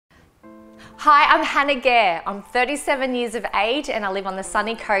Hi, I'm Hannah Gair. I'm 37 years of age and I live on the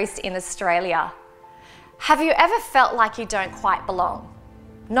sunny coast in Australia. Have you ever felt like you don't quite belong?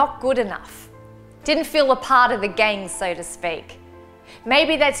 Not good enough? Didn't feel a part of the gang, so to speak?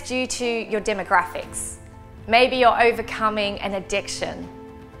 Maybe that's due to your demographics. Maybe you're overcoming an addiction.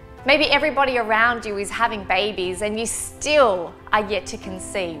 Maybe everybody around you is having babies and you still are yet to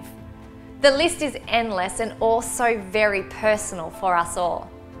conceive. The list is endless and also very personal for us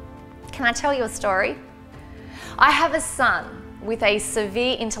all. Can I tell you a story? I have a son with a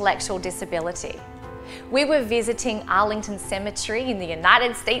severe intellectual disability. We were visiting Arlington Cemetery in the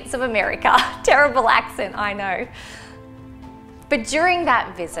United States of America. Terrible accent, I know. But during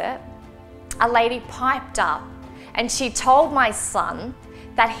that visit, a lady piped up and she told my son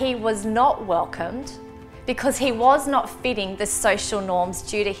that he was not welcomed because he was not fitting the social norms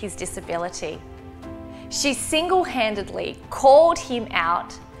due to his disability. She single-handedly called him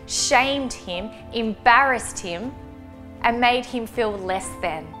out, shamed him, embarrassed him, and made him feel less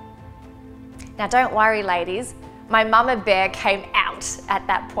than. Now don't worry ladies, my mama bear came out at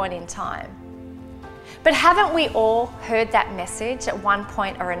that point in time. But haven't we all heard that message at one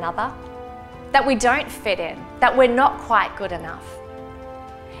point or another? That we don't fit in, that we're not quite good enough.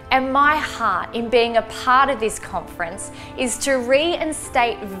 And my heart in being a part of this conference is to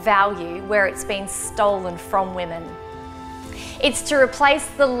reinstate value where it's been stolen from women. It's to replace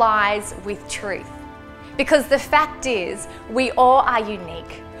the lies with truth. Because the fact is, we all are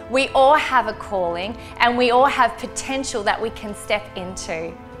unique. We all have a calling and we all have potential that we can step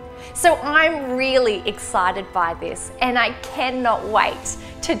into. So I'm really excited by this and I cannot wait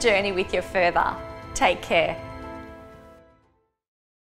to journey with you further. Take care.